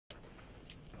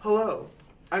Hello,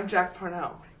 I'm Jack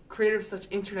Parnell, creator of such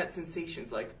internet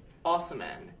sensations like Awesome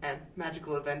Man and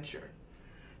Magical Adventure.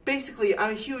 Basically,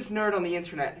 I'm a huge nerd on the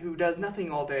internet who does nothing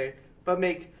all day but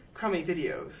make crummy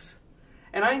videos.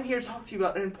 And I'm here to talk to you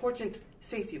about an important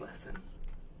safety lesson.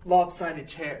 Lopsided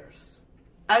chairs.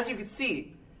 As you can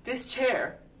see, this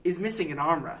chair is missing an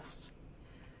armrest.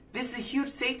 This is a huge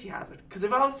safety hazard, because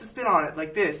if I was to spin on it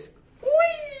like this,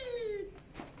 whee,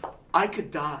 I could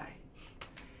die.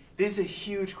 This is a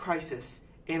huge crisis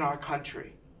in our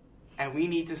country, and we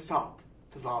need to stop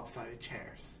the lopsided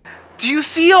chairs. Do you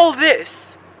see all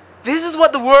this? This is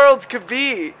what the world could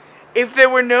be if there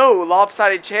were no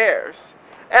lopsided chairs.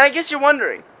 And I guess you're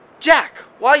wondering, Jack,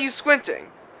 why are you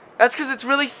squinting? That's because it's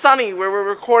really sunny where we're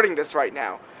recording this right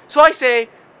now. So I say,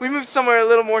 we move somewhere a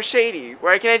little more shady,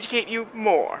 where I can educate you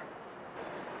more.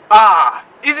 Ah,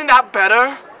 isn't that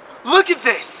better? Look at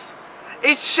this!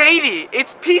 It's shady,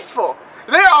 it's peaceful,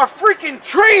 there are freaking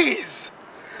trees!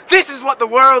 This is what the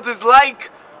world is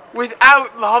like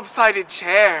without lopsided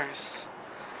chairs.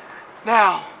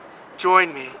 Now,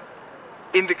 join me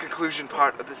in the conclusion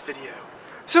part of this video.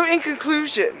 So in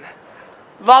conclusion,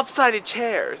 lopsided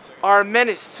chairs are a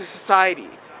menace to society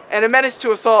and a menace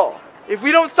to us all. If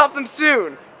we don't stop them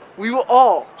soon, we will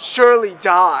all surely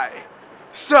die.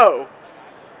 So,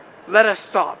 let us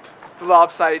stop the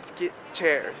lopsided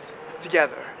chairs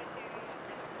together.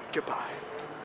 Goodbye.